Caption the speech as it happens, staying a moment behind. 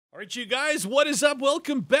Alright, you guys, what is up?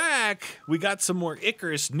 Welcome back. We got some more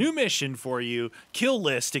ICARUS new mission for you. Kill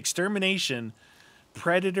list, extermination,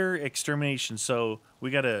 predator extermination. So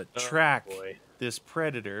we gotta track this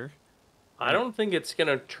predator. I don't think it's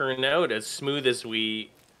gonna turn out as smooth as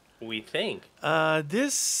we think.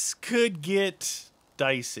 This could get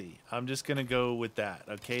dicey. I'm just gonna go with that.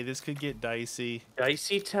 Okay, this could get dicey.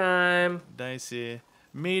 Dicey time. Dicey.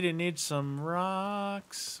 Maybe need some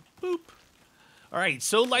rocks. Boop. All right,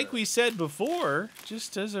 so like we said before,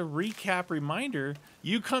 just as a recap reminder,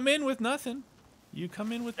 you come in with nothing. You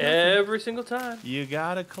come in with nothing. Every single time. You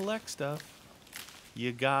gotta collect stuff.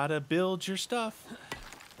 You gotta build your stuff.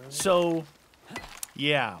 So,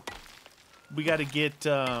 yeah. We gotta get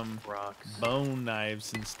rocks, bone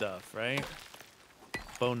knives and stuff, right?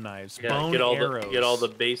 Bone knives, yeah, bone arrows. Get all the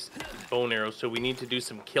base bone arrows, so we need to do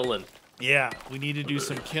some killing. Yeah, we need to do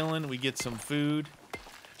some killing. We get some food.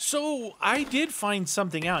 So I did find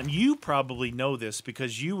something out, and you probably know this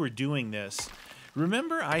because you were doing this.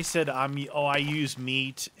 Remember I said I use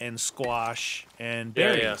meat and squash and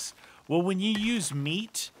berries. Yeah, yeah. Well, when you use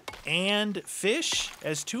meat and fish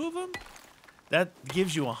as two of them, that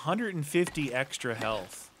gives you 150 extra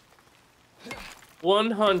health.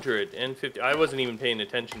 150. I wasn't even paying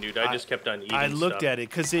attention, dude. I just kept on eating I looked stuff. at it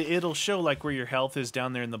because it'll show like where your health is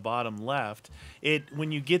down there in the bottom left.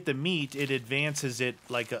 When you get the meat, it advances it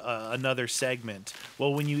like another segment.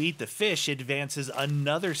 Well, when you eat the fish, it advances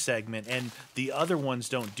another segment, and the other ones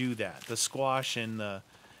don't do that. The squash and the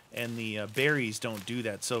berries don't do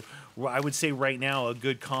that. So I would say right now a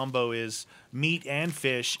good combo is meat and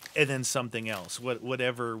fish, and then something else.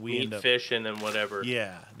 Whatever we end up. Meat, fish, and then whatever.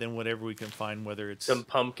 Yeah, then whatever we can find. Whether it's some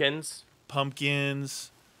pumpkins.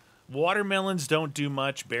 Pumpkins, watermelons don't do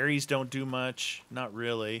much. Berries don't do much. Not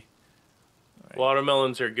really. Right.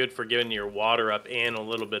 Watermelons are good for getting your water up and a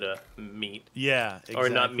little bit of meat. Yeah, exactly. Or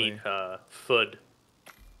not meat. Food.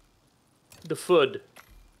 The food.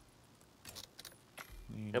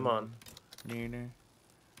 Come on.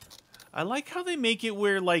 I like how they make it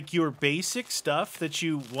where like your basic stuff that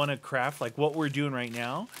you want to craft, like what we're doing right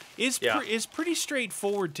now, is pretty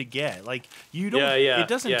straightforward to get. Like you don't, it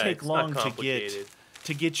doesn't take long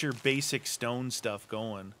to get your basic stone stuff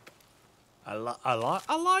going. I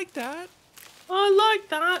like that. I like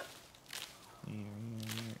that.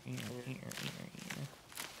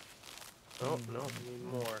 Oh no, I need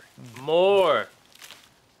more. More.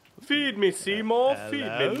 Feed me, Seymour. Feed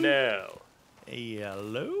me now.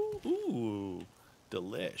 Hello? Ooh,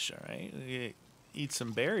 delish. All right. Eat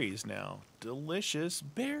some berries now. Delicious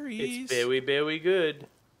berries. It's very, very good.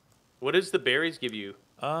 What does the berries give you?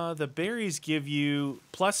 The berries give you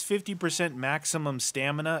plus 50% maximum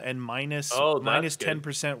stamina and minus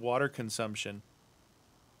 10% water consumption.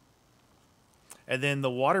 And then the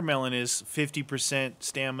watermelon is 50%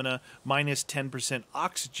 stamina, minus 10%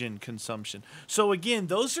 oxygen consumption. So again,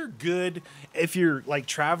 those are good if you're like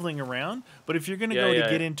traveling around. But if you're going to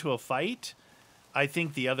get into a fight, I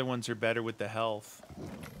think the other ones are better with the health.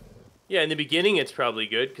 Yeah, in the beginning it's probably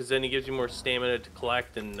good because then it gives you more stamina to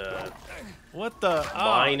collect and what the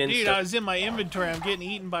mine and dude, stuff. I was in my inventory. I'm getting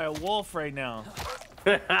eaten by a wolf right now.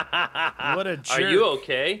 What a jerk. Are you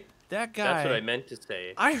okay? That guy. That's what I meant to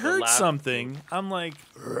say. I heard something. I'm like,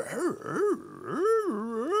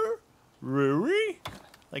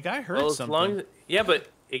 like I heard something. Yeah, but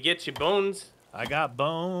it gets you bones. I got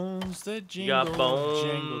bones that jingle, you got bones.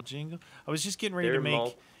 jingle, jingle. I was just getting ready to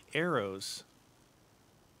make arrows.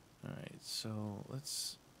 All right, so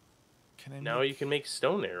let's. Now you can make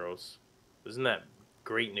stone arrows. Isn't that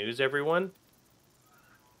great news, everyone?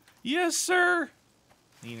 Yes, sir.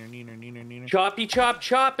 Neener. Choppy chop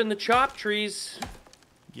chop in the chop trees.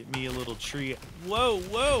 Get me a little tree. Whoa,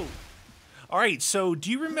 whoa. All right, so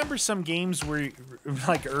do you remember some games where,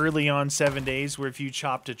 like early on 7 days, where if you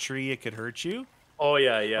chopped a tree, it could hurt you? Oh,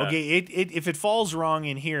 yeah, yeah. Okay, if it falls wrong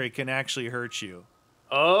in here, it can actually hurt you.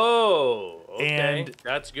 Oh, okay. And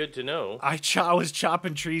that's good to know. I was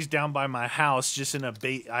chopping trees down by my house, just in I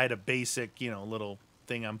had a basic, little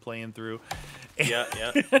thing I'm playing through. Yeah.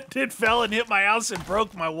 It fell and hit my house and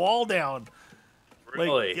broke my wall down.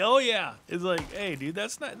 Really? Like, oh yeah. It's like, hey, dude,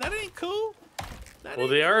 that ain't cool.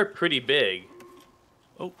 They are pretty big.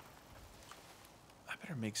 Oh, I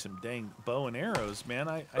better make some dang bow and arrows, man.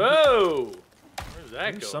 Whoa! Where's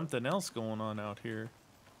that going? Something else going on out here.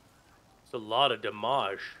 It's a lot of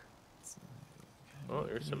damage. Oh,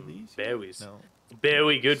 there's some berries. No.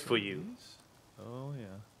 Very good for you. Oh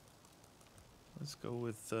yeah. Let's go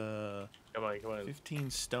with come on. 15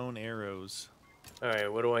 stone arrows. All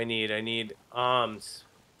right, what do I need? I need arms.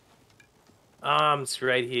 Arms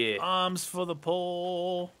right here. Arms for the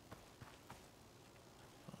pole.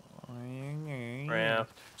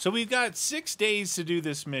 Raft. So we've got 6 days to do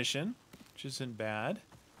this mission, which isn't bad.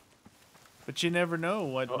 But you never know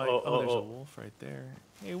what might... Oh, there's a wolf right there.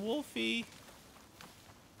 Hey, Wolfie.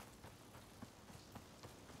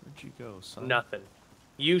 Where'd you go, son? Nothing.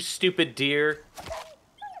 You stupid deer.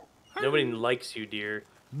 Nobody likes you, deer.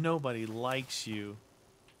 Nobody likes you.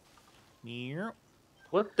 Near.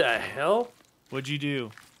 What the hell? What'd you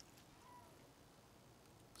do?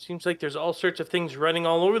 Seems like there's all sorts of things running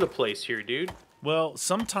all over the place here, dude. Well,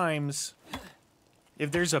 sometimes if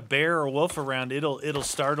there's a bear or wolf around, it'll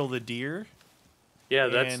startle the deer. Yeah,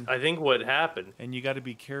 that's I think what happened. And you got to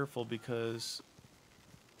be careful because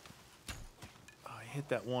I hit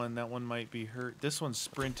that one. That one might be hurt. This one's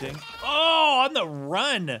sprinting. Oh, on the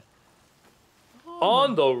run.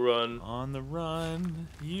 On the run. On the run.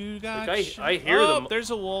 You got. Like I hear them. There's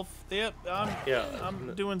a wolf. Yep.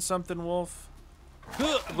 I'm doing something, wolf.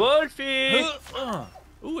 Wolfie!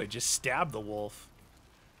 Ooh, I just stabbed the wolf.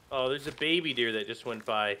 Oh, there's a baby deer that just went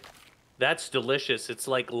by. That's delicious. It's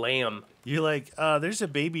like lamb. You're like, there's a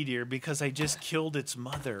baby deer because I just killed its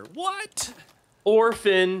mother. What?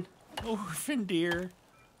 Orphan. Orphan deer.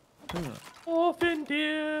 Orphan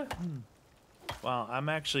deer. Wow, I'm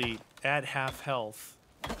actually at half health.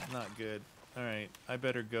 Not good. All right, I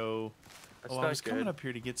better go. That's I was coming up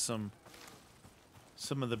here to get some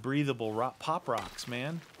of the breathable pop rocks,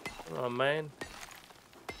 man. Oh, man.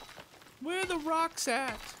 Where are the rocks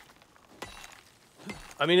at?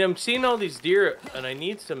 I mean, I'm seeing all these deer, and I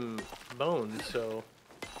need some bones, so...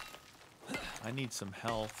 I need some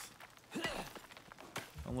health.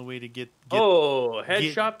 Only way to get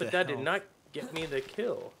headshot, but that did not get me the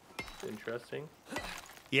kill. Interesting.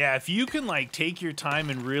 Yeah, if you can, like, take your time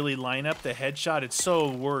and really line up the headshot, it's so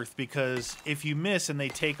worth, because if you miss and they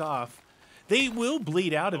take off, they will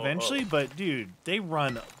bleed out eventually, but, dude, they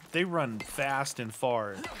run fast and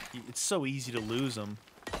far. It's so easy to lose them.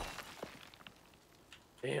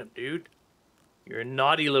 Damn, dude. You're a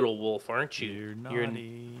naughty little wolf, aren't you? You're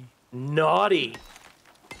naughty. Naughty.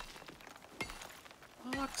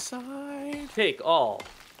 Oxide. Take all.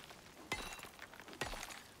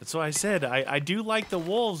 That's why I said I do like the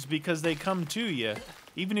wolves because they come to you.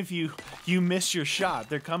 Even if you miss your shot,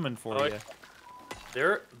 they're coming for you.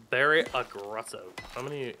 They're very aggressive. How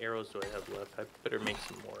many arrows do I have left? I better make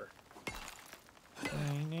some more.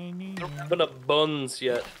 I don't have enough buns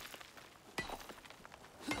yet.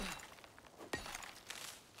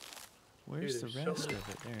 Where's the rest of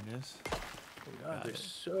it? There it is. Oh God, there's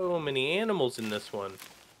so many animals in this one.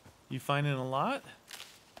 You finding a lot?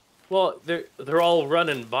 Well, they're all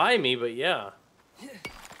running by me, but yeah.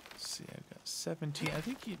 Let's see, I've got 17. I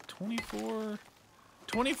think you 24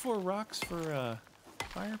 rocks for a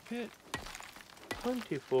fire pit.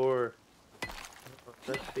 24. Oh,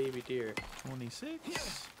 that's baby deer.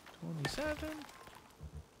 26, 27.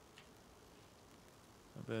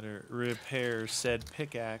 I better repair said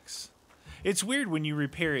pickaxe. It's weird when you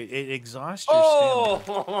repair it; it exhausts your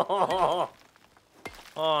stamina. Oh,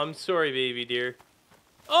 I'm sorry, baby deer.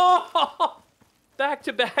 Oh,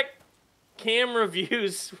 back-to-back camera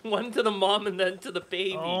views, one to the mom and then to the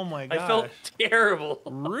baby. Oh my gosh. I felt terrible.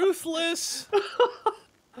 Ruthless.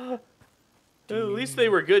 At least they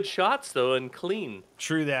were good shots, though, and clean.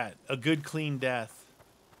 True that. A good, clean death.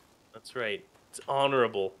 That's right. It's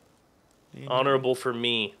honorable. Honorable for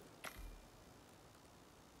me.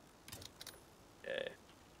 Okay.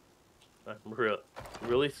 I'm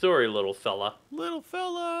really sorry, little fella. Little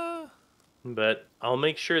fella. But I'll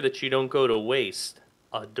make sure that you don't go to waste.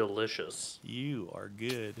 Delicious. You are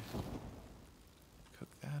good. Cook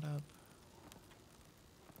that up.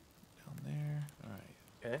 Down there. All right.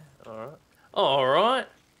 Okay. All right. All right.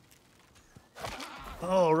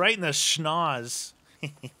 Oh, right in the schnoz.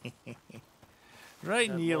 Right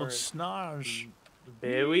in the old schnoz.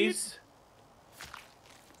 Berries.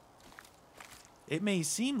 It may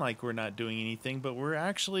seem like we're not doing anything, but we're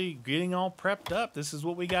actually getting all prepped up. This is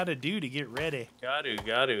what we got to do to get ready. Got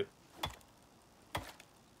to.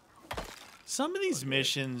 Some of these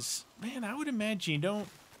missions, man, I would imagine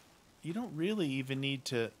you don't really even need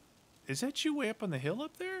to. Is that you way up on the hill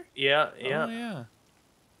up there? Yeah. Oh, yeah.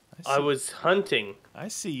 I was hunting. I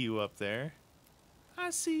see you up there. I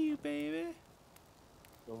see you, baby.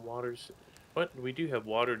 The water's... What? We do have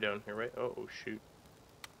water down here, right? Oh, shoot.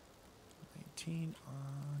 19,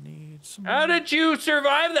 need some... How did you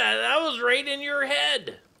survive that? That was right in your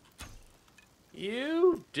head.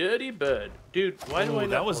 You dirty bird. Dude, why do I not...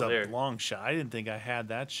 That was a long shot. I didn't think I had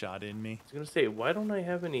that shot in me. I was going to say, why don't I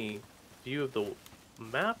have any view of the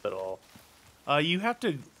map at all? You have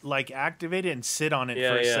to, like, activate it and sit on it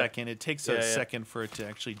for a second. It takes a second for it to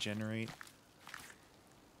actually generate.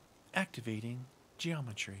 Activating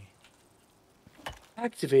geometry.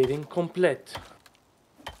 Activating complete.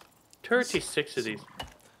 36 of these.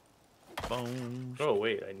 Bones. Oh,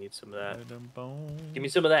 wait, I need some of that. Bones. Give me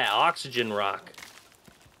some of that oxygen rock.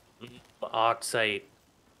 Oxide.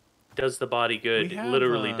 Does the body good. It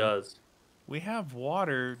literally does. We have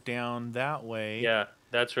water down that way. Yeah,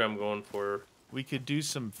 that's where I'm going for. We could do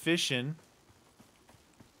some fishing.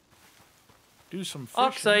 Do some fishing.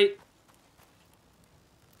 Oxide.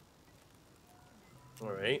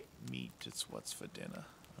 All right. Meat, it's what's for dinner.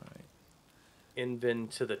 All right.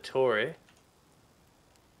 Inventory.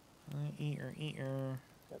 Eater.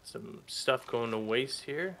 Got some stuff going to waste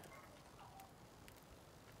here.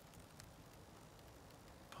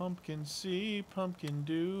 Pumpkin see, pumpkin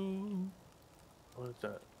do. What is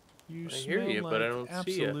that? You I hear you, like but I don't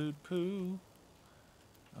see you. absolute poo.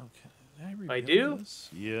 Okay. Did I do? This?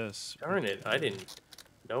 Yes. Darn it, I didn't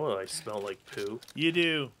know I smell like poo. You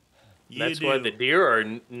do. That's why the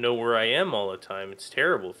deer know where I am all the time. It's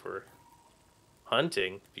terrible for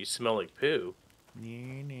hunting if you smell like poo.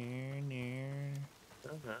 Near.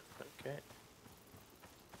 Okay.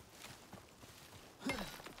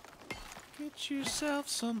 Get yourself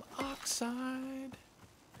some oxide.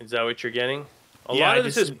 Is that what you're getting? A Yeah, lot of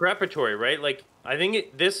this is preparatory, right? Like, I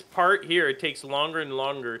think this part here, it takes longer and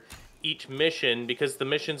longer each mission because the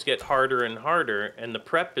missions get harder and harder and the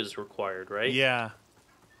prep is required, right? Yeah,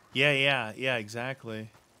 exactly.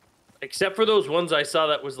 Except for those ones I saw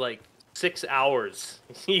that was like 6 hours.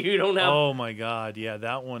 You don't have... Oh my god, yeah,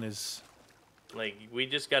 that one is... Like, we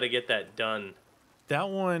just got to get that done. That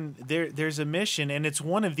one, there's a mission, and it's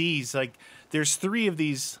one of these, like, there's 3 of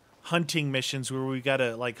these hunting missions where we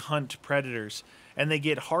gotta, like, hunt predators, and they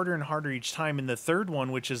get harder and harder each time, and the third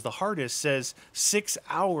one, which is the hardest, says 6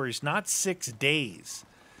 hours, not 6 days.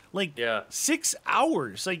 Like, yeah. 6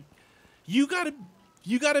 hours, like, you gotta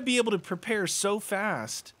be able to prepare so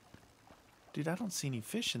fast. Dude, I don't see any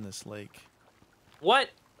fish in this lake.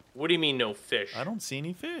 What? What do you mean no fish? I don't see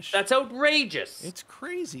any fish. That's outrageous. It's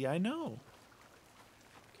crazy, I know.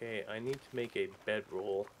 Okay, I need to make a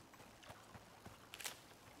bedroll.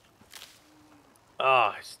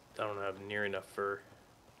 Ah, I don't have near enough fur.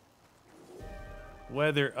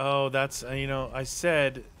 Weather, oh, that's, you know, I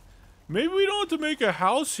said, maybe we don't have to make a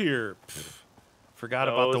house here. Pfft, forgot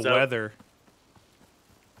about the weather.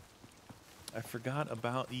 I forgot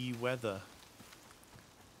about the weather.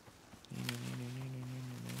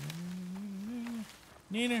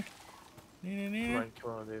 Neener.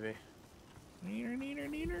 Come on, baby.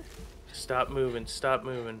 Neener. Stop moving.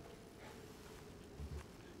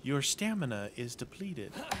 Your stamina is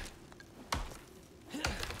depleted.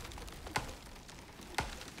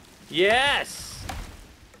 Yes!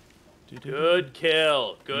 Good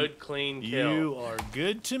kill. Good, clean kill. You are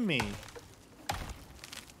good to me.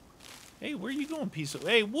 Hey, where are you going, piece of...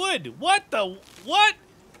 Hey, wood! What the... What?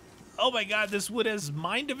 Oh my god, this wood has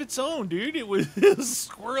mind of its own, dude. It was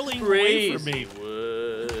swirling away from me.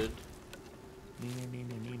 Wood.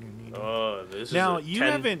 Oh, this now, is a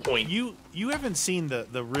you haven't seen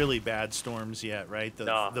the really bad storms yet, right?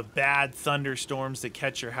 The bad thunderstorms that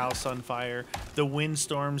catch your house on fire, the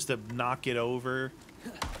windstorms that knock it over.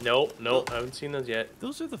 Nope, I haven't seen those yet.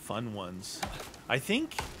 Those are the fun ones. I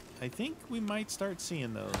think we might start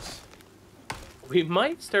seeing those. We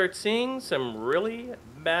might start seeing some really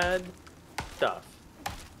bad stuff.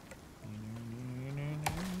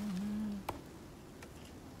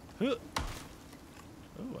 Oh,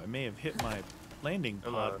 I may have hit my landing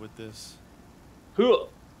pod with this. Crafting.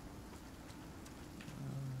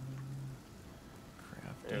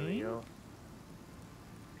 There we go.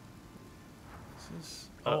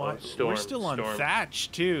 We're still on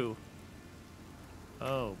thatch too.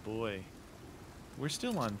 Oh boy, we're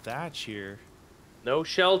still on thatch here. No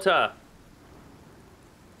shelter.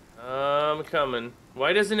 I'm coming.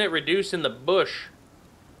 Why doesn't it reduce in the bush?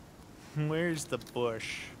 Where's the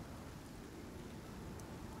bush?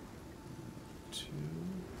 2,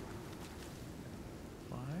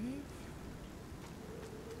 5.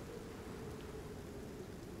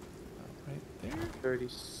 Right there.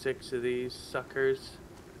 36 of these suckers.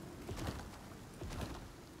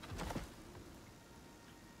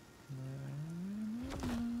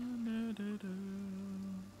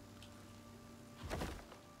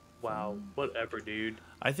 Wow, whatever, dude.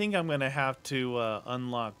 I think I'm gonna have to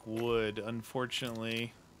unlock wood,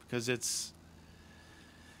 unfortunately, because it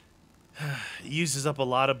uses up a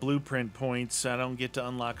lot of blueprint points. I don't get to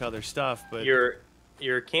unlock other stuff, but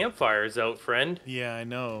your campfire's out, friend. Yeah, I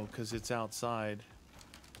know, because it's outside.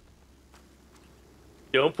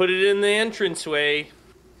 Don't put it in the entranceway.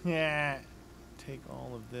 Yeah. Take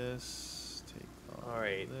all of this. Take all All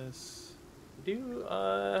right. This.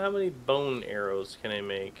 How many bone arrows can I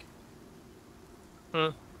make?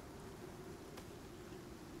 I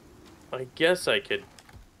guess I could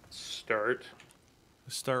start.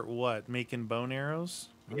 Start what? Making bone arrows?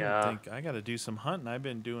 I don't Yeah. think I got to do some hunting. I've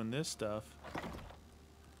been doing this stuff.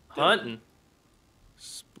 Hunting.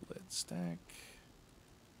 Split stack.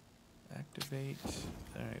 Activate.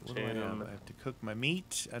 All right, what do I have? I have to cook my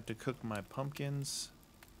meat. I have to cook my pumpkins.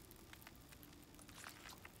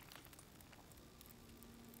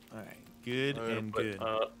 All right, good and good.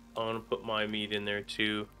 I want to put my meat in there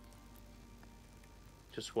too.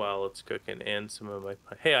 Just while it's cooking, and some of my.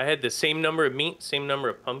 Hey, I had the same number of meat, same number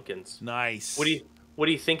of pumpkins. Nice. What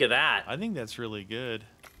do you think of that? I think that's really good.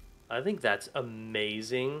 I think that's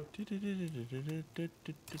amazing. All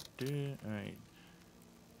right.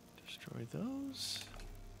 Destroy those.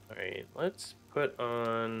 All right, let's put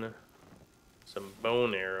on some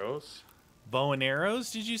bone arrows. Bow and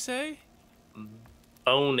arrows, did you say?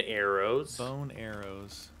 Bone arrows. Bone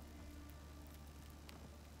arrows.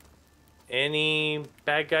 Any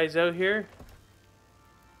bad guys out here?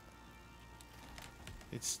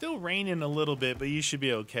 It's still raining a little bit, but you should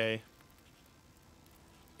be okay.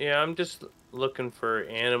 Yeah, I'm just looking for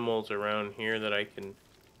animals around here that I can...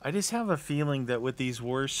 I just have a feeling that with these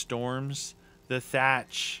worst storms, the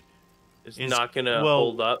thatch is not gonna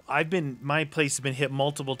hold up. My place has been hit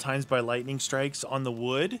multiple times by lightning strikes on the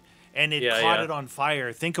wood, and it caught it on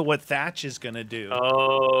fire. Think of what thatch is gonna do.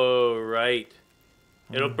 Oh, right.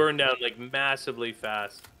 It'll burn down like massively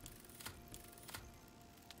fast.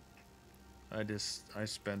 I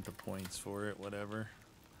spent the points for it, whatever.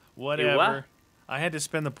 Whatever. You what? I had to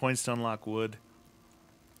spend the points to unlock wood.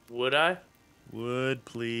 Would I? Wood,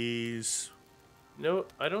 please. No,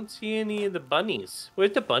 I don't see any of the bunnies.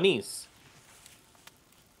 Where's the bunnies?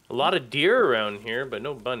 A lot of deer around here, but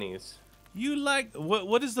no bunnies. You like...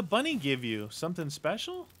 What does the bunny give you? Something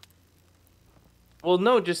special? Well,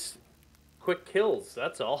 no, just quick kills,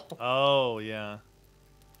 that's all. Oh, yeah.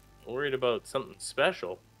 Worried about something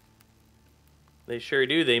special. They sure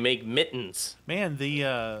do. They make mittens. Man,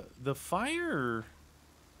 the fire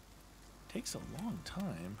takes a long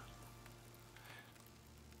time.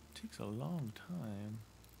 Takes a long time.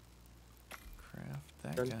 Craft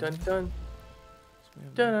that Dun guy. dun dun. So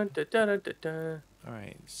Dun dun dun dun dun dun. all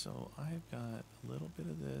right, so I've got a little bit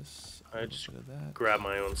of this, a I little just bit of that, grab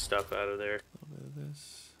my own stuff out of there a little bit of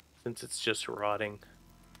this. since it's just rotting.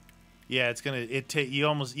 Yeah, it's gonna.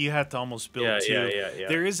 You have to almost build two. Yeah.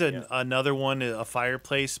 There is another one, a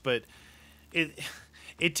fireplace, but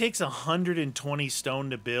it takes 120 stone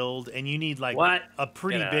to build, and you need like a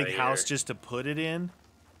pretty big house just to put it in.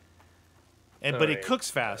 And but it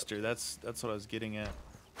cooks faster. That's what I was getting at.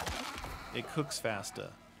 It cooks faster.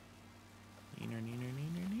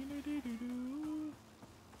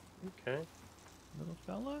 Okay. Little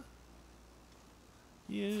fella,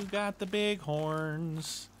 you got the big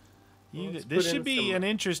horns. This should be an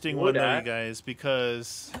interesting one, though, you guys,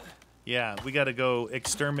 because, yeah, we got to go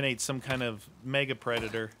exterminate some kind of mega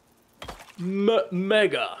predator.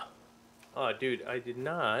 Mega. Oh, dude, I did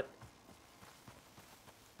not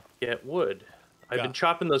get wood. I've been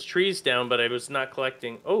chopping those trees down, but I was not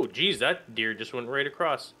collecting. Oh, geez, that deer just went right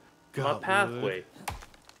across my pathway.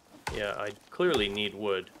 Yeah, I clearly need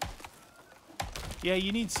wood. Yeah,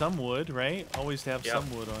 you need some wood, right? Always have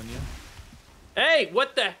some wood on you. Hey,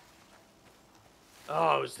 what the...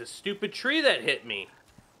 Oh, it was the stupid tree that hit me.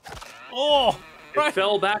 Oh! It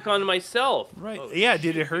fell back on myself. Right. Oh, yeah,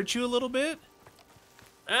 did it hurt you a little bit?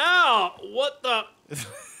 Ow! What the...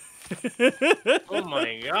 Oh,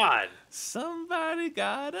 my God. Somebody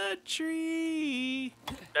got a tree.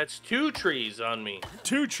 That's 2 trees on me.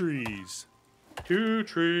 2 trees. 2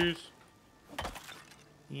 trees.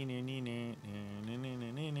 Might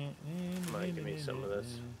give me some of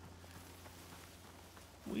this.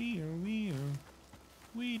 We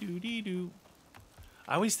do.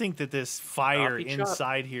 I always think that this fire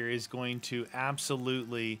inside here is going to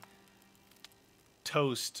absolutely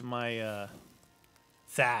toast my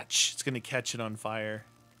thatch. It's going to catch it on fire.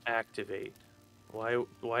 Activate. Why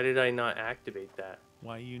did I not activate that?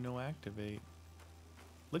 Why activate?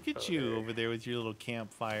 Look at you over there with your little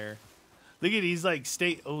campfire. Look at he's like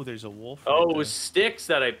Oh, there's a wolf. Oh, it was sticks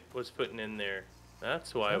that I was putting in there.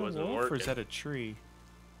 That's why it wasn't working. Or is that a tree?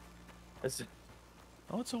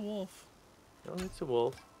 Oh, it's a wolf. Oh, it's a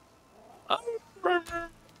wolf. How'd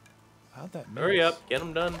that miss? Hurry up, get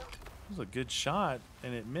him done. It was a good shot,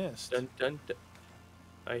 and it missed. Dun, dun, dun.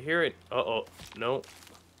 I hear it. Uh-oh. No.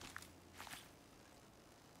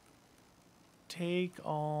 Take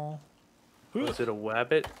all. Was it a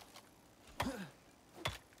wabbit?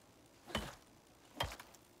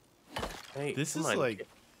 Hey, This come is on, like kid.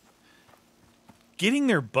 getting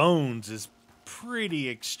their bones is pretty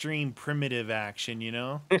extreme primitive action, you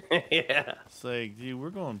know? Yeah. It's like, dude, we're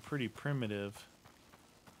going pretty primitive.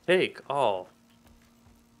 Take all.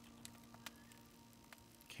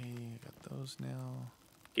 Okay, I got those now.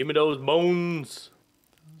 Give me those bones.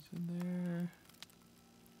 Those in there.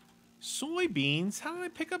 Soybeans? How did I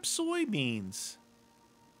pick up soybeans?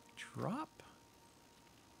 Drop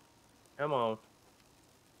Come on.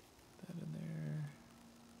 that in there.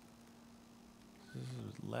 This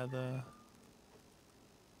is leather,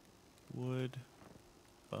 wood,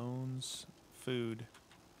 bones, food.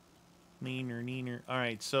 Neener. All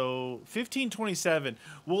right, so 1527.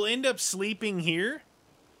 We'll end up sleeping here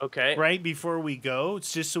Okay. right before we go.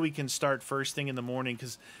 It's just so we can start first thing in the morning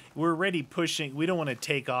because we're already pushing. We don't want to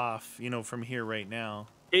take off, from here right now.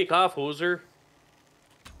 Take off, hoser.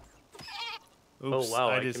 Oops, Oh wow,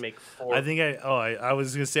 I can make 4. I think I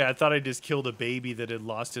was gonna say I thought I just killed a baby that had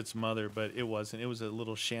lost its mother, but it wasn't. It was a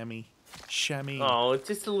little chamois. Oh, it's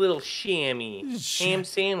just a little chamois. Ham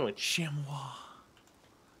sandwich. Chamois.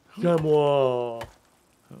 Chamois.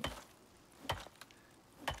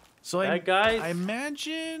 So guys. I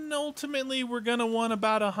imagine ultimately we're gonna want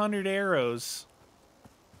about 100 arrows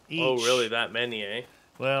each. Oh, really? That many, eh?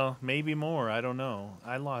 Well, maybe more. I don't know.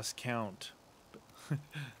 I lost count.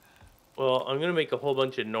 Well, I'm gonna make a whole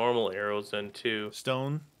bunch of normal arrows then too.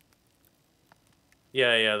 Stone.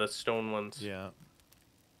 Yeah, the stone ones. Yeah.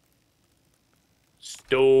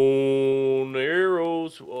 Stone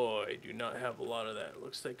arrows. Oh, I do not have a lot of that.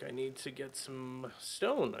 Looks like I need to get some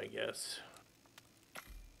stone, I guess.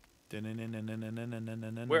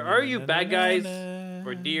 Where are you, bad guys?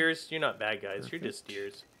 Or deers? You're not bad guys. Perfect. You're just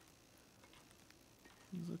deers.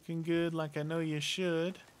 Looking good, like I know you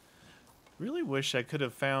should. Really wish I could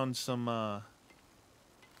have found some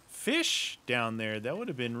fish down there. That would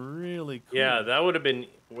have been really cool. Yeah, that would have been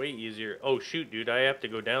way easier. Oh, shoot, dude. I have to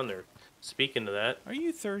go down there. Speaking of that. Are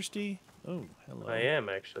you thirsty? Oh, hello. I am,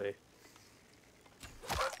 actually.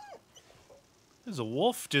 There's a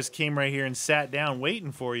wolf just came right here and sat down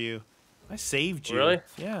waiting for you. I saved you. Really?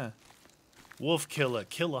 Yeah. Wolf killer.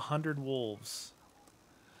 Kill 100 wolves.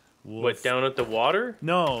 Wolf. What, down at the water?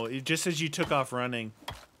 No, it just as you took off running.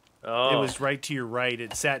 Oh. It was right to your right.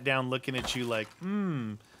 It sat down looking at you like,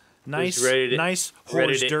 nice, nice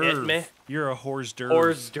ready hors to eat d'oeuvre. me? You're a hors d'oeuvre.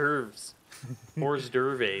 Hors d'oeuvres. Hors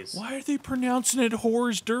d'oeuvres. Why are they pronouncing it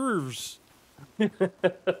hors d'oeuvres?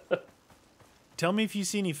 Tell me if you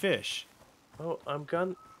see any fish. Oh, I'm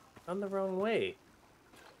gone the wrong way.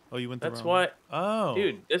 Oh, you went the That's wrong way. why. Oh.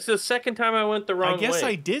 Dude, this is the second time I went the wrong way. I guess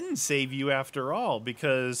I didn't save you after all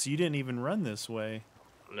because you didn't even run this way.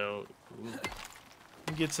 No.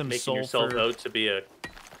 Get some Making sulfur. yourself out to be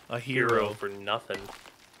a hero for nothing.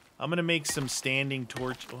 I'm going to make some standing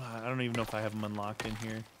torch. Oh, I don't even know if I have them unlocked in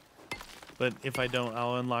here. But if I don't,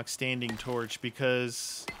 I'll unlock standing torch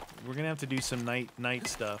because we're going to have to do some night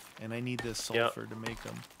stuff. And I need this sulfur to make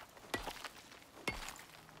them.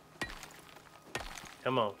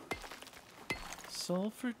 Come on.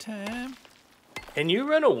 Sulfur time. Can you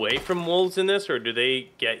run away from wolves in this, or do they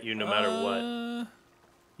get you no matter what?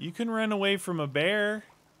 You can run away from a bear.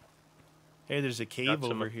 Hey, there's a cave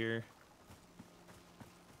over here.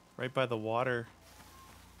 Right by the water.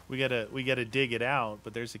 We gotta dig it out,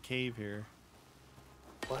 but there's a cave here.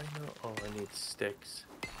 Why not? Oh, I need sticks.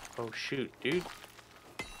 Oh shoot, dude.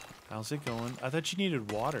 How's it going? I thought you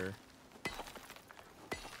needed water.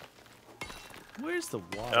 Where's the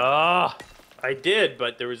water? Ah, I did,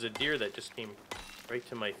 but there was a deer that just came right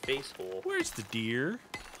to my face hole. Where's the deer?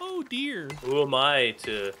 Oh dear. Who am I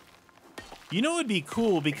to? You know, it'd be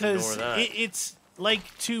cool because Ignore that. it's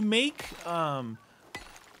like to make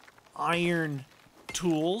iron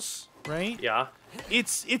tools, right? Yeah.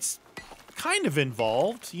 It's kind of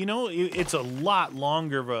involved. You know, it's a lot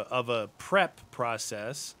longer of a prep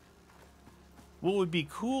process. What would be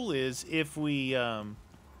cool is if we oh,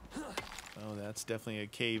 that's definitely a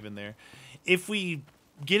cave in there. If we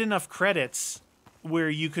get enough credits where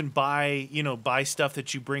you can buy stuff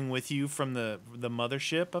that you bring with you from the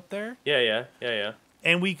mothership up there. Yeah.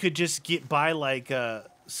 And we could just buy like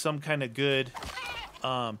some kind of good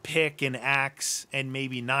pick and axe and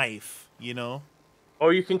maybe knife, you know? Oh,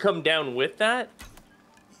 you can come down with that?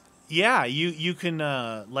 Yeah, you can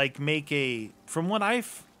like make from what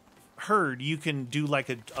I've heard, you can do like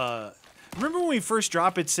remember when we first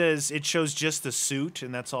drop it shows just the suit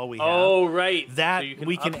and that's all we have? Oh, right. That So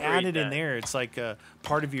we can add it that. in there. It's like a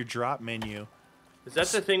part of your drop menu. Is that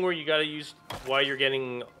the thing where you gotta use why you're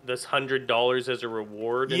getting this $100 as a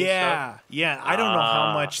reward and Yeah, stuff? yeah. I don't know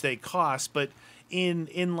how much they cost, but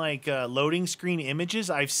in like loading screen images,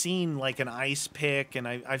 I've seen like an ice pick, and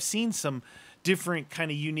I've seen some different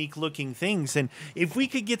kind of unique looking things. And if we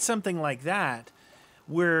could get something like that,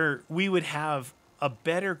 where we would have a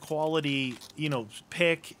better quality,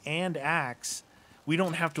 pick and axe, we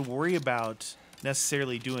don't have to worry about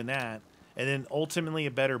necessarily doing that. And then ultimately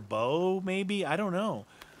a better bow, maybe, I don't know.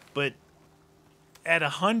 But at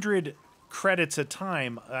 100 credits a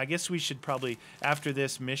time, I guess we should probably, after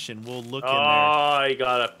this mission, we'll look in there. Oh, I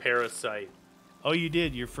got a parasite. Oh, you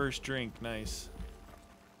did your first drink. Nice.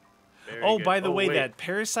 Very Oh, good. by the way, wait. that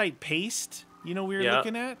parasite paste, we were Yeah.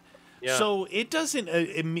 looking at. Yeah. So it doesn't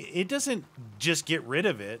just get rid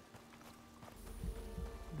of it.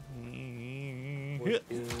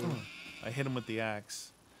 I hit him with the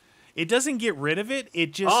axe. It doesn't get rid of it.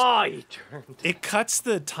 It just he turned. it cuts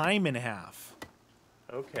the time in half.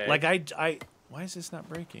 Okay. Like why is this not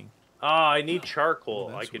breaking? I need charcoal.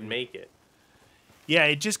 Oh, I that's could weird. make it. Yeah,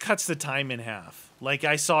 it just cuts the time in half. Like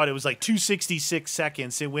I saw it was like 266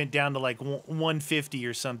 seconds. It went down to like 150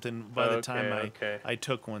 or something by the time I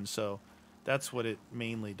took one. So that's what it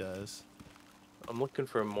mainly does. I'm looking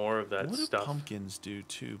for more of that What do stuff. pumpkins do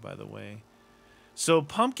too, by the way? So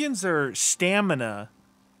pumpkins are stamina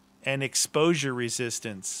and exposure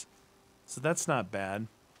resistance. So that's not bad.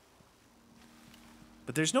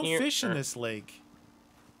 But there's no fish in this lake.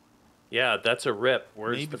 Yeah, that's a rip.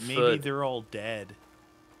 Where's Maybe, the foot? maybe they're all dead.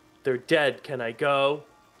 They're dead. Can I go?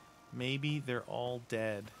 Maybe they're all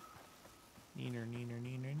dead. Neener, neener,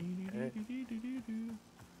 neener, neener, neener.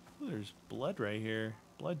 Oh, there's blood right here.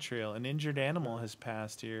 Blood trail. An injured animal has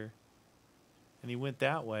passed here. And he went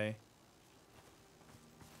that way.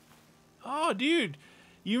 Oh, dude.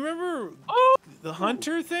 You remember the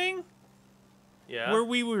hunter thing? Yeah. Where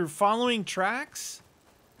we were following tracks?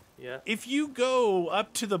 Yeah. If you go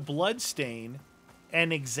up to the blood stain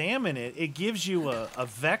and examine it, it gives you a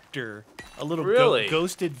vector, a little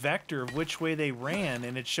ghosted vector of which way they ran,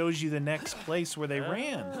 and it shows you the next place where they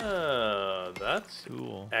ran. Oh, that's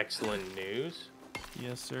Cool. excellent news.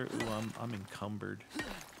 Yes, sir. Ooh, I'm encumbered.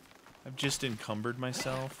 I've just encumbered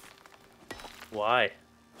myself. Why?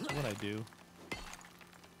 That's what I do.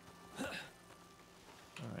 All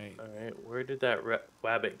right. All right. Where did that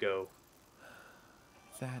rabbit go?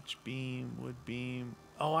 Thatch beam, wood beam.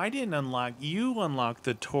 Oh, I didn't unlock. You unlocked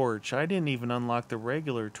the torch. I didn't even unlock the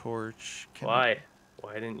regular torch. Why?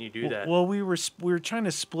 Why didn't you do that? Well, we were trying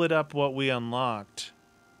to split up what we unlocked.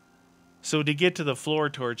 So to get to the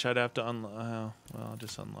floor torch, I'd have to unlock. Well, I'll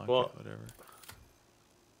just unlock it. Whatever.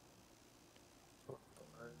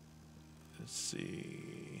 Let's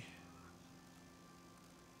see.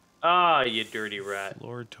 Ah, you dirty rat.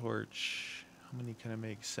 Floor torch. How many can I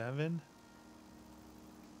make? 7?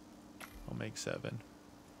 I'll make 7.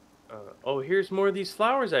 Oh, here's more of these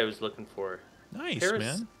flowers I was looking for. Nice,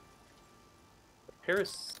 man.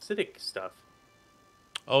 Parasitic stuff.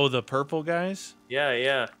 Oh, the purple guys? Yeah,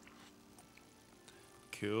 yeah.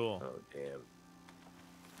 Cool. Oh, damn.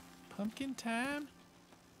 Pumpkin time.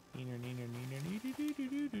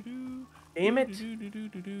 Damn it.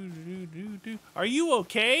 Are you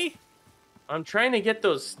okay? I'm trying to get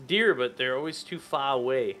those deer, but they're always too far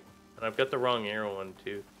away. And I've got the wrong arrow on,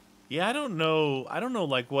 too. Yeah, I don't know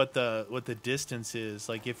like what the distance is,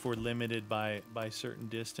 like if we're limited by certain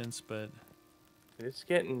distance, but It's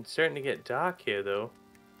starting to get dark here, though.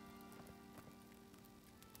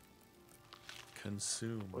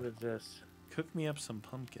 consume. What is this? Cook me up some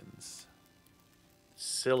pumpkins.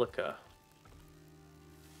 Silica.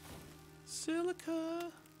 Silica.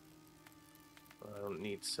 I don't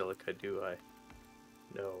need silica, do I?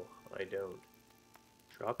 No, I don't.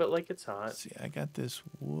 Drop it like it's hot. See, I got this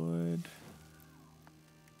wood.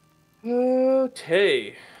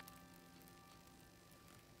 Okay.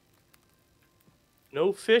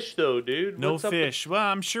 No fish though, dude. No What's up fish. Well,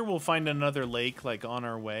 I'm sure we'll find another lake like on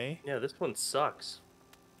our way. Yeah, this one sucks.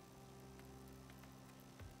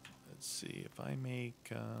 Let's see if I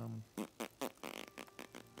make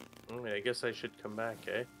Okay, I guess I should come back,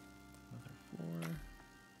 eh? another 4.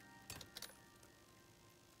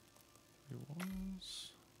 3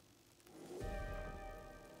 walls.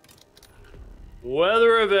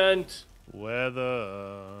 Weather event.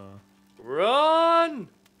 Weather. Run!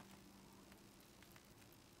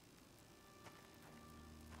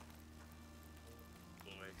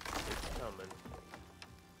 Boy, it's coming.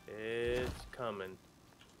 It's coming.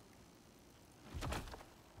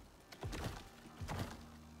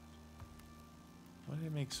 Why did I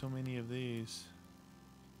make so many of these?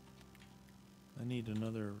 I need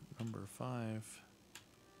another number 5.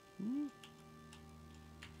 Ooh,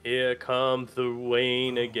 Here comes the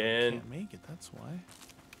rain again. can't make it, that's why.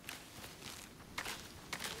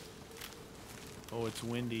 Oh, it's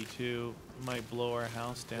windy too. It might blow our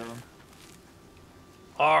house down.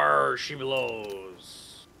 Arr, she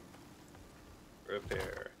blows.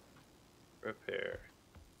 Repair. Repair.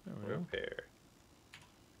 Repair.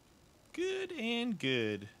 Good and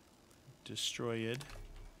good. Destroyed.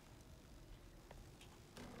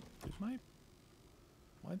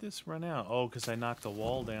 Why'd this run out? Oh, because I knocked the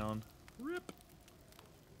wall down. Rip.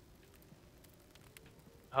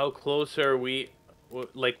 How close are we?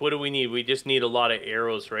 Like, what do we need? We just need a lot of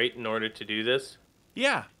arrows, right, in order to do this?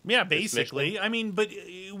 Yeah, basically. I mean, but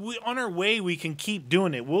on our way, we can keep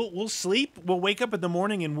doing it. We'll sleep. We'll wake up in the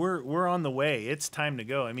morning, and we're on the way. It's time to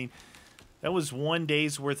go. I mean, that was 1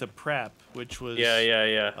 day's worth of prep, which was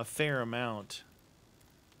a fair amount.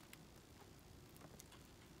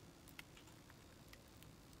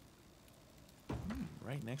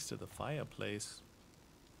 Right next to the fireplace.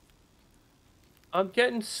 I'm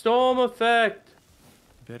getting storm effect.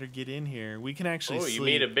 Better get in here. We can actually sleep. You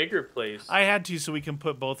made a bigger place. I had to so we can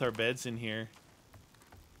put both our beds in here.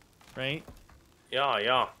 Right?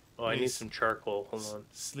 Yeah. Oh, I need some charcoal. Hold on.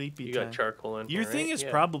 Sleepy You time. got charcoal in Your here, thing right? is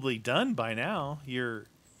probably done by now. Your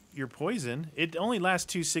poison. It only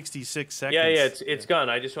lasts 266 seconds. Yeah, it's gone.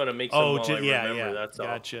 I just want to make some while I remember. That's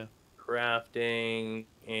gotcha. All. Crafting,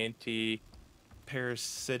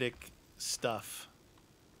 parasitic stuff.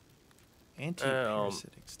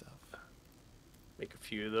 Anti-parasitic stuff. Make a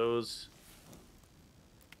few of those.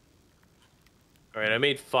 All right, I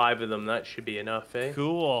made 5 of them. That should be enough, eh?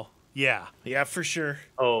 Cool. Yeah, for sure.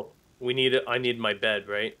 Oh, I need my bed,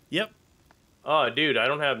 right? Yep. Oh, dude, I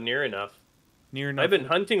don't have near enough. Near enough. I've been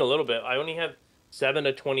hunting a little bit. I only have 7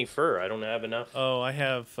 to 20 fur. I don't have enough. Oh, I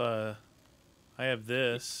have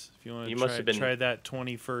this. If you want to try that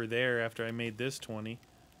 20 fur there after I made this 20.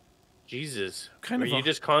 Jesus. Were you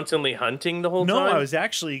just constantly hunting the whole time? No, I was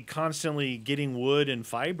actually constantly getting wood and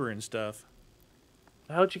fiber and stuff.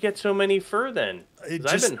 How'd you get so many fur then?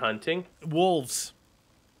 Because I've been hunting. Wolves.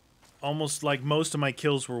 Almost like most of my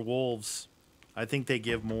kills were wolves. I think they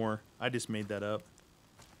give more. I just made that up.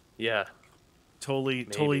 Yeah.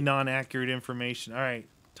 Totally non-accurate information. All right,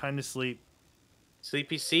 time to sleep.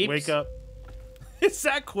 Sleepy seeps? Wake up. It's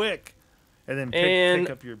that quick. And then pick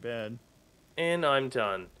up your bed. And I'm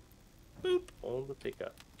done. Boop. Hold the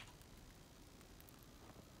pickup.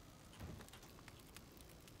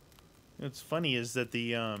 What's funny is that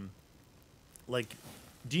the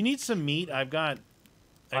do you need some meat? I've got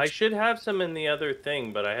I should have some in the other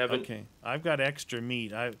thing, but I haven't. Okay. I've got extra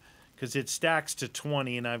meat. Cuz it stacks to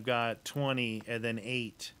 20 and I've got 20 and then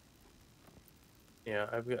 8. Yeah,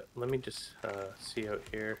 I've got. Let me just see out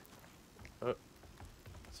here. Oh.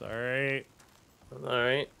 Sorry. All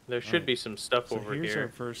right. There should be some stuff over here. Here's our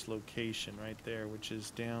first location right there, which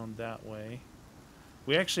is down that way.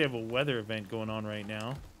 We actually have a weather event going on right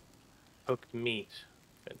now. Cooked meat.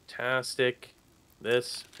 Fantastic.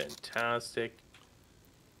 This, fantastic.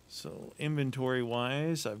 So,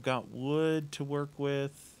 inventory-wise, I've got wood to work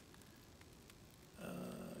with.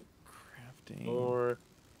 Crafting. More.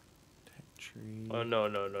 Tech tree. Oh, no.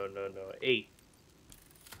 8.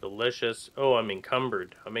 Delicious. Oh, I'm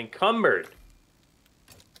encumbered.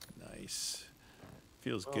 Nice.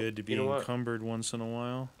 Feels good to be encumbered once in a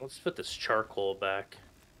while. Let's put this charcoal back.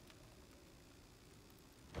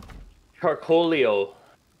 Charcoalio.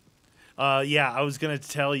 Yeah, I was going to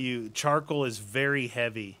tell you, charcoal is very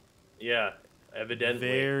heavy. Yeah, evidently.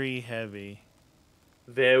 Very heavy.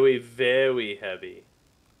 Very, very heavy.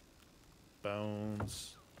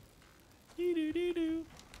 Bones. Doo-doo-doo-doo.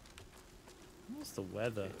 What's the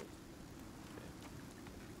weather?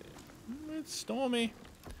 It's stormy.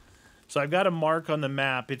 So I've got a mark on the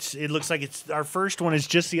map. It looks like it's our first one is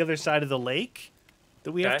just the other side of the lake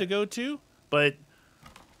that we have to go to, but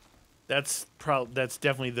that's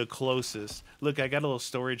definitely the closest. Look, I got a little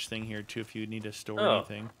storage thing here too if you need to store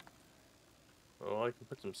anything. Oh, I can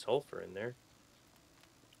put some sulfur in there.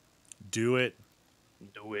 Do it.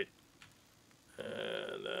 Do it.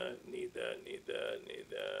 Need that.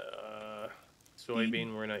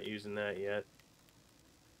 Soybean, we're not using that yet.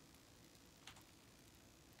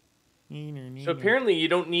 So apparently you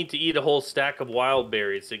don't need to eat a whole stack of wild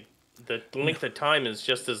berries. The length of time is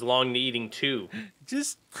just as long to eating 2.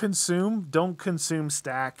 Just consume. Don't consume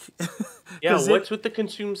stack. Yeah, what's with the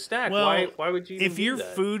consume stack? Well, why would you even if your do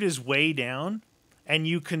that? food is way down and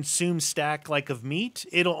you consume stack like of meat,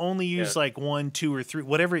 it'll only use like 1, 2, or 3,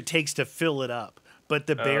 whatever it takes to fill it up. But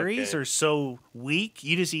the berries are so weak,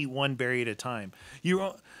 you just eat 1 berry at a time.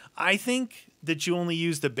 I think that you only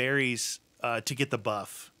use the berries to get the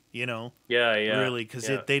buff. You know? Yeah. Really, because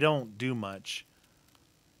they don't do much.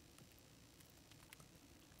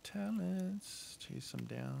 Talents. Chase them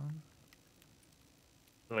down.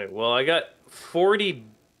 All right. Well, I got 40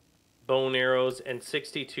 bone arrows and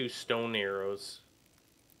 62 stone arrows.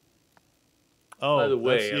 By Oh, the that's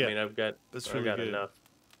way, I mean that's I really got good. enough.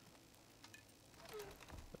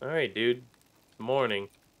 All right, dude. It's morning.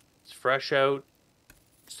 It's fresh out.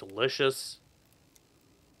 It's delicious.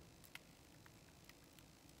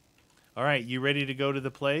 All right, you ready to go to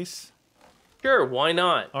the place? Sure, why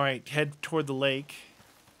not? All right, head toward the lake.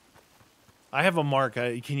 I have a mark.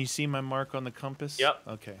 Can you see my mark on the compass? Yep.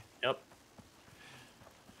 Okay. Yep.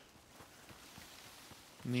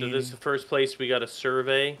 So Meaning- this is the first place we got a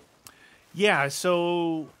survey. Yeah,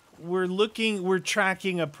 so we're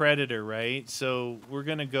tracking a predator, right? So we're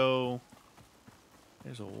gonna go.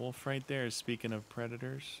 There's a wolf right there. Speaking of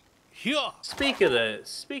predators, yeah, Speak of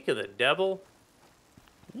the devil.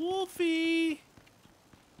 Wolfie.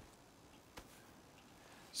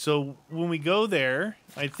 So when we go there,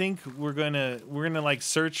 I think we're gonna like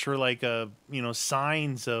search for like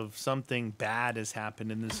signs of something bad has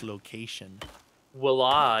happened in this location. Will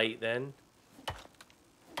I then?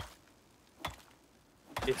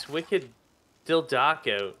 It's wicked still dark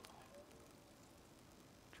out.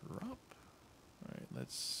 Drop. All right,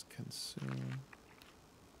 let's consume.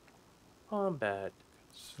 Combat.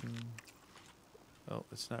 Consume. Oh,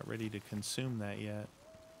 it's not ready to consume that yet.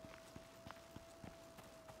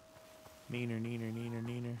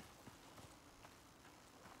 Neener.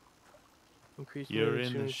 Increase You're meat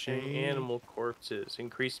in the consumption, shade. animal corpses.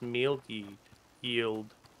 Increase meal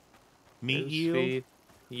yield. Meat Nose yield. feed,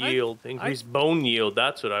 yield. Increase bone yield.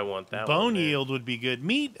 That's what I want. That one Bone there. yield would be good.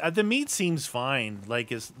 Meat. The meat seems fine. Like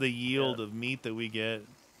it's the yield of meat that we get.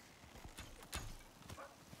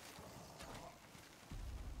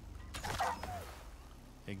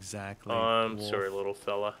 Exactly. I'm Wolf. sorry, little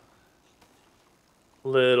fella.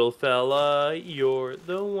 Little fella, you're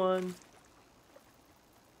the one.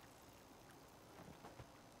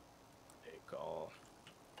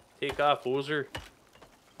 Take off, loser.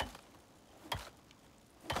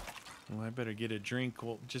 Well, I better get a drink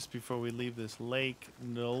just before we leave this lake.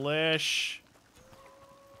 Delish.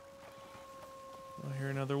 I hear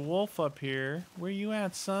another wolf up here. Where you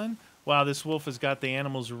at, son? Wow, this wolf has got the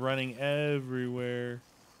animals running everywhere.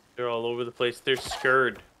 They're all over the place. They're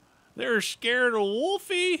scared. They're scared of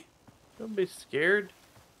Wolfie. Don't be scared.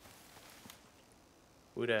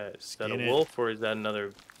 Who that? Is that Skin a it. wolf or is that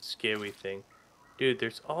another scary thing? Dude,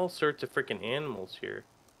 there's all sorts of freaking animals here.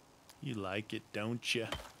 You like it, don't you?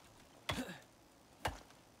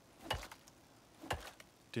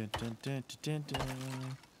 Dun, dun, dun, dun, dun,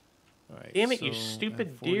 dun. All right, Damn it, you so stupid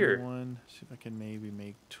at deer. 41, see if I can maybe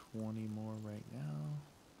make 20 more right now.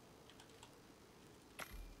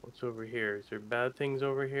 What's over here? Is there bad things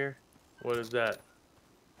over here? What is that?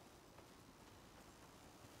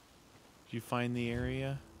 Did you find the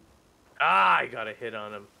area? Ah, I got a hit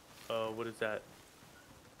on him. Oh, what is that?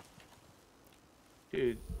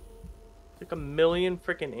 Dude, it's like a million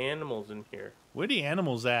freaking animals in here. Where the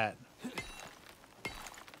animals at?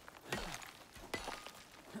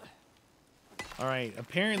 All right,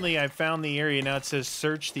 apparently I found the area. Now it says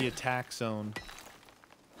search the attack zone.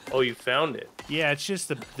 Oh, you found it. Yeah, it's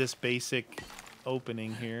just this basic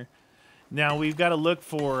opening here. Now we've got to look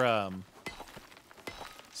for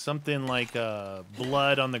something like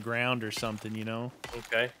blood on the ground or something, you know?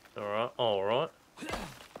 Okay. All right. 29,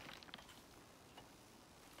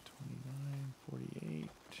 48.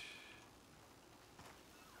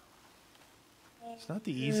 It's not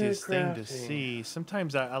the easiest thing to crafting. see.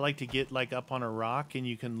 Sometimes I like to get like up on a rock and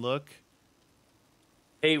you can look.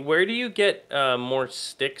 Hey, where do you get more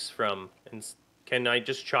sticks from? And can I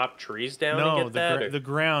just chop trees down No, and get that? Or- the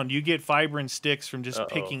ground. You get vibrant sticks from just Uh-oh.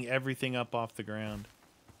 picking everything up off the ground.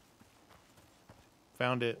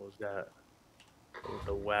 Found it. What was that? It was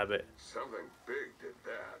a wabbit. Something big did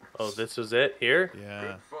that. Oh, this was it? Here? Yeah.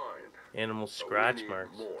 Good find. Animal But we scratch need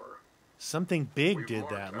marks. more. Something big We've did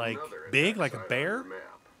marked that. Like another big, attack like a site on bear? your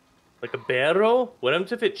map. Like a barrel? What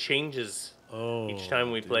happens if it changes Oh. each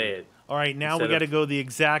time we dude. play it? All right, now we Instead got to of- go the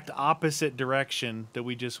exact opposite direction that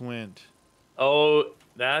we just went. Oh,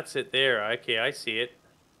 that's it there. Okay, I see it.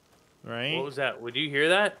 Right? What was that? Would you hear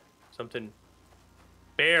that? Something.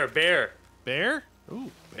 Bear. Bear?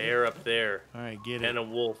 Ooh. Bear up there. All right, get And it. a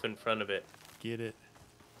wolf in front of it. Get it.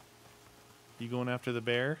 You going after the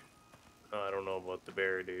bear? Oh, I don't know about the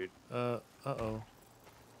bear, dude. Uh-oh.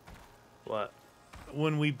 What?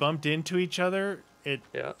 When we bumped into each other, it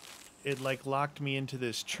Yeah. like locked me into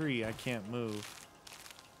this tree. I can't move.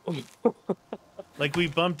 Like we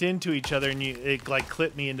bumped into each other and it like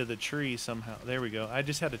clipped me into the tree somehow. There we go. I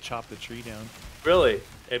just had to chop the tree down. Really?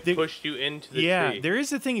 It There- pushed you into the Yeah, tree. there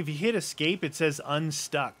is a thing. If you hit escape, it says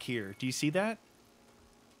unstuck here. Do you see that?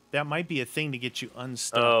 That might be a thing to get you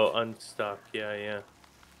unstuck. Oh, unstuck. Yeah, yeah.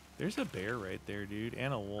 There's a bear right there, dude,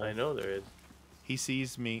 and a wolf. I know there is. He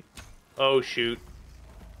sees me. Oh, shoot.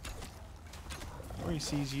 Or he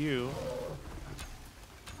sees you.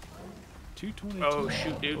 222. Oh,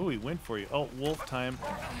 shoot, dude. Oh, he went for you. Oh, wolf time.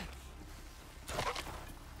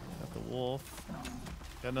 Got the wolf.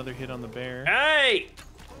 Got another hit on the bear. Hey!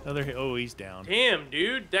 Another hit. Oh, he's down. Damn,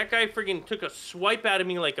 dude. That guy freaking took a swipe out of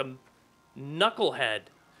me like a knucklehead.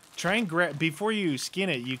 Try and grab before you skin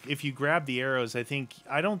it. If you grab the arrows, I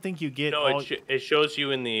don't think you get. No, it shows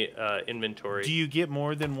you in the inventory. Do you get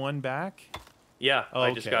more than one back? Yeah, Oh,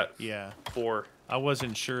 I just got 4. I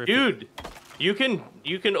wasn't sure. If Dude, you can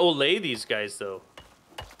olay these guys though.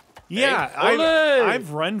 Yeah, hey, olay!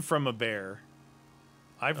 I've run from a bear.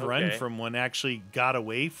 I've run Okay. from one. Actually, got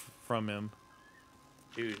away from him.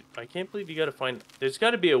 Dude, I can't believe you got to find. There's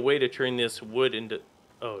got to be a way to turn this wood into.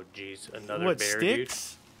 Oh, jeez, another What bear,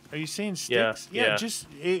 sticks? Are you saying Yeah, sticks? yeah. Just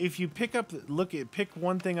if you pick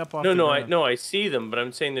one thing up off. dude. the No, ground. I see them, but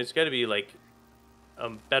I'm saying there's got to be like a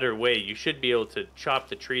better way. You should be able to chop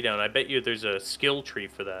the tree down. I bet you there's a skill tree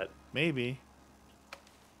for that. Maybe.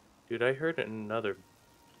 Dude, I heard another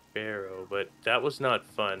barrow, but that was not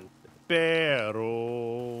fun.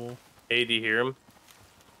 Barrow. Hey, do you hear him?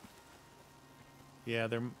 Yeah,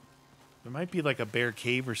 there might be like a bear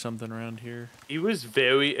cave or something around here. He was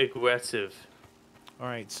very aggressive. All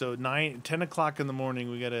right, so 10 o'clock in the morning,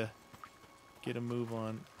 we gotta get a move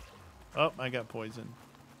on. Oh, I got poisoned.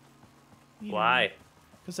 Why?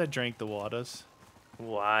 Because I drank the waters.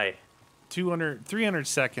 Why? 300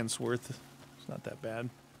 seconds worth. It's not that bad.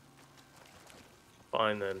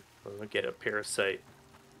 Fine then. I'm gonna get a parasite.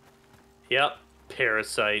 Yep,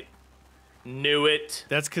 parasite. Knew it.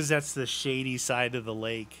 That's because that's the shady side of the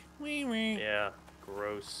lake. Yeah,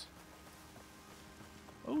 gross.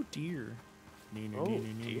 Oh dear. Oh,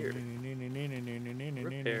 dear.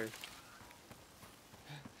 Repair.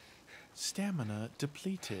 Stamina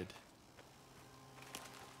depleted.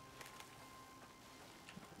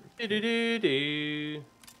 Do-do-do-do.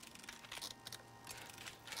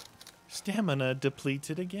 Stamina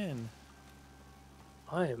depleted again.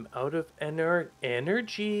 I am out of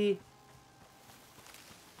energy.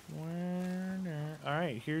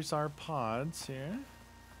 Alright, here's our pods here.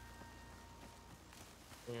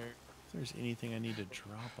 If there's anything I need to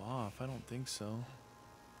drop off, I don't think so.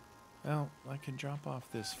 Well, I can drop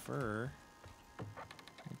off this fur. I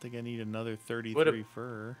don't think I need another 33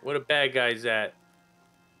 fur. What a bad guy's at.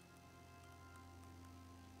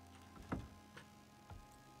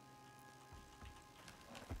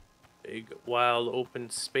 Big, wild, open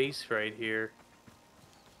space right here.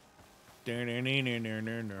 Going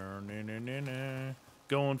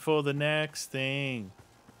for the next thing.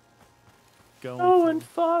 Going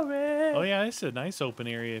for it. Oh yeah, it's a nice open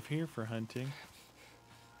area here for hunting.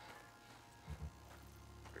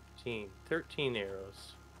 13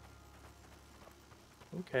 arrows.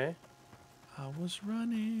 Okay. I was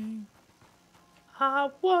running. I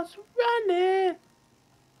was running.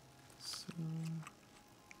 So...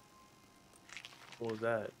 What was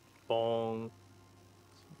that? Bong.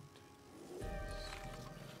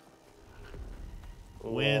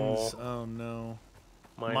 Winds. Oh no.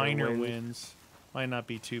 Minor winds. Might not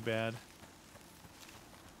be too bad.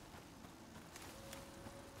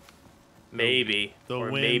 Maybe. Or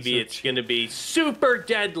winds maybe are it's going to be super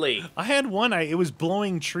deadly. I had one. It was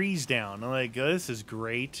blowing trees down. I'm like, oh, this is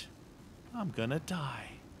great. I'm gonna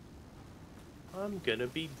die. I'm going to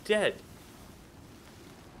be dead.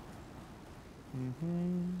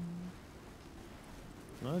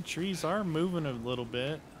 Well, the trees are moving a little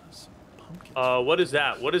bit. Some pumpkins. What is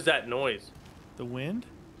that? What is that noise? The wind?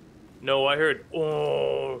 No, I heard,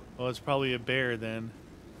 oh. Oh, it's probably a bear then.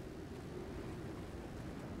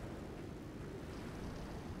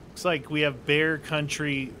 Looks like we have bear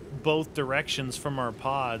country both directions from our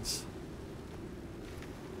pods.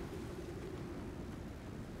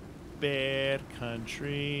 Bear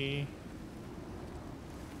country.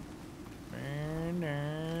 I'm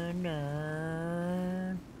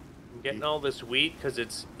getting all this wheat because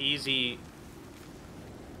it's easy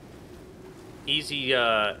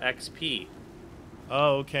XP.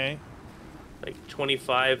 Oh, okay. Like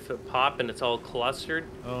 25 a pop and it's all clustered.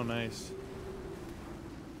 Oh, nice.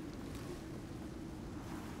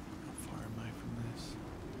 How far am I from this?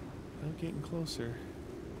 I'm getting closer.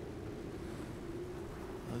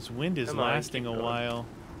 This wind is Come on, lasting keep a going. while.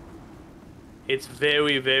 It's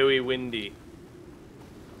very, very windy.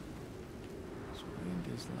 This wind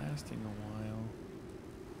is lasting a while.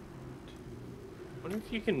 I wonder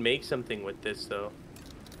if you can make something with this, though.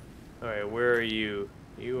 Alright, where are you?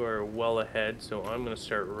 You are well ahead, so I'm gonna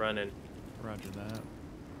start running. Roger that.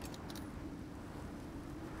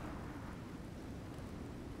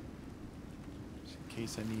 Just in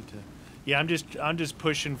case I need to. Yeah, I'm just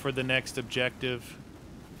pushing for the next objective.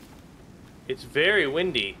 It's very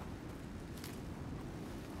windy.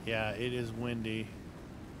 Yeah, it is windy.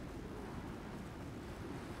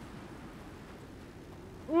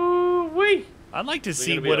 Woo-wee! I'd like to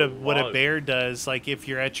see gonna be what a log. bear does, like if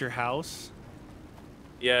you're at your house.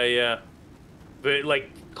 Yeah, yeah. But it,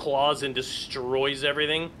 like, claws and destroys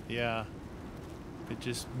everything. Yeah. It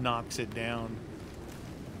just knocks it down.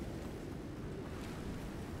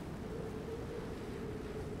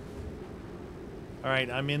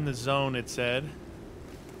 Alright, I'm in the zone, it said.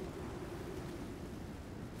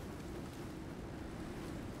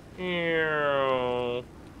 Ew.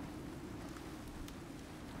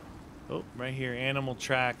 Oh, right here, animal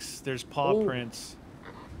tracks. There's paw Ooh. prints.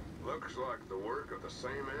 Looks like the work of the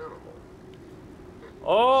same animal.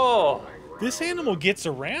 Oh! This animal gets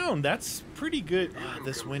around. That's pretty good. Ah,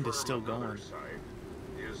 this wind is still going.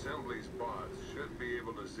 The assembly spots should be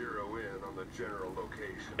able to zero in on the general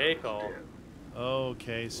location. Hey, of its call. den.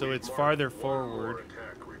 Okay, so We've it's marked farther one forward. more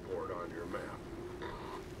attack report on your map.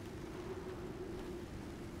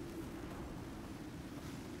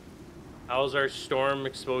 How's our storm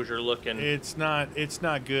exposure looking? It's not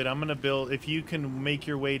good. I'm gonna build. If you can make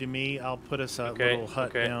your way to me, I'll put us a Okay, little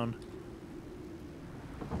hut okay. down.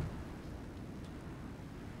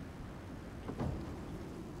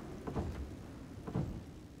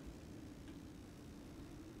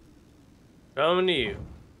 Coming to you.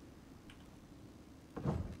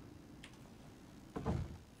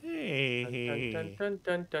 Hey, Dun, dun,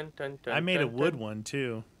 dun, dun, dun, dun, I made a dun, wood dun. one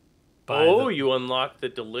too. Oh, you unlocked the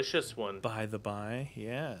delicious one. By the by,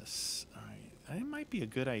 yes. All right, it might be a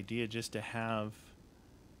good idea just to have.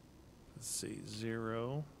 Let's see,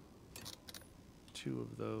 0, 2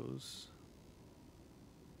 of those.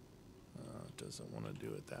 Doesn't want to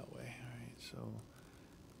do it that way. All right, so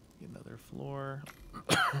get another floor.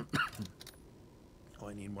 Oh,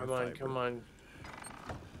 I need more Come on, fiber. come on.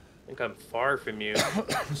 I think I'm far from you.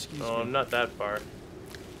 Excuse Oh, me. I'm not that far.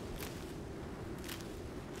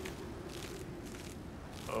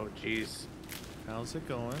 Oh, jeez. How's it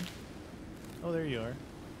going? Oh, there you are.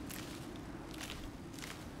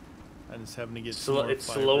 I just having to get some more It's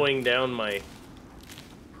fiber. slowing down my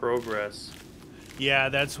progress. Yeah,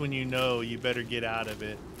 that's when you know you better get out of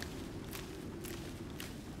it.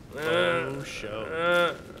 Oh,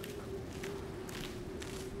 show.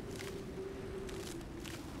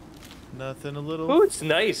 Nothing a little. Oh, it's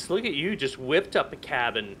nice. Look at you, just whipped up a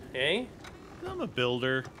cabin, eh? I'm a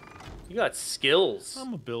builder. You got skills.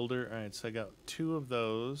 I'm a builder. All right, so I got 2 of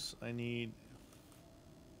those. I need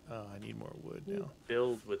more wood now.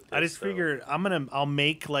 Build with this, I just though. figured I'll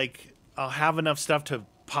make like I'll have enough stuff to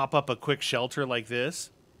pop up a quick shelter like this.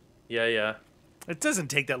 Yeah, yeah. It doesn't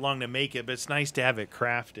take that long to make it, but it's nice to have it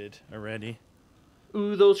crafted already.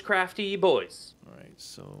 Ooh, those crafty boys. All right,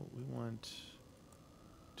 so we want.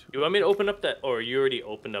 You want me to open up that? Or you already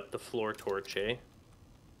opened up the floor torch, eh?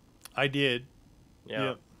 I did. Yeah.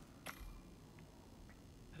 Yep.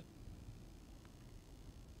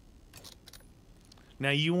 Now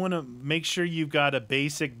you want to make sure you've got a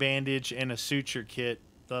basic bandage and a suture kit.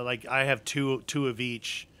 Like I have two of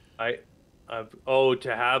each. Oh,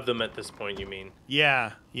 to have them at this point, you mean?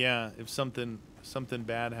 Yeah, yeah. If something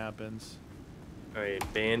bad happens. All right,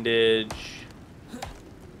 bandage,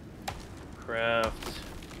 craft.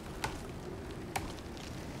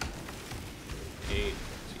 Okay,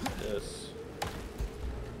 let's use this.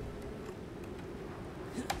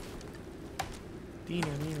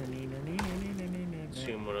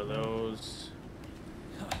 Consume one of those.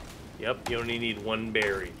 Yep, you only need 1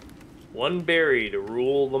 berry. 1 berry to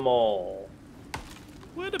rule them all.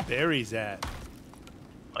 Where the berries at?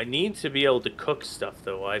 I need to be able to cook stuff,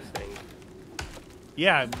 though, I think.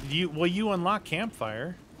 Yeah, you unlock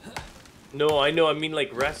campfire. No, I know, I mean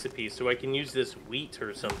like recipes, so I can use this wheat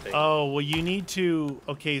or something. Oh, well you need to.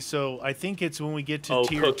 Okay, so I think it's when we get to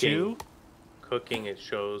tier cooking. 2. Cooking, it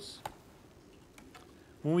shows.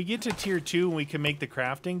 When we get to tier 2 and we can make the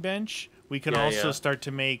crafting bench, we can Yeah, also yeah. start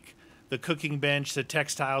to make the cooking bench, the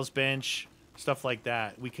textiles bench, stuff like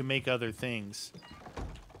that. We can make other things.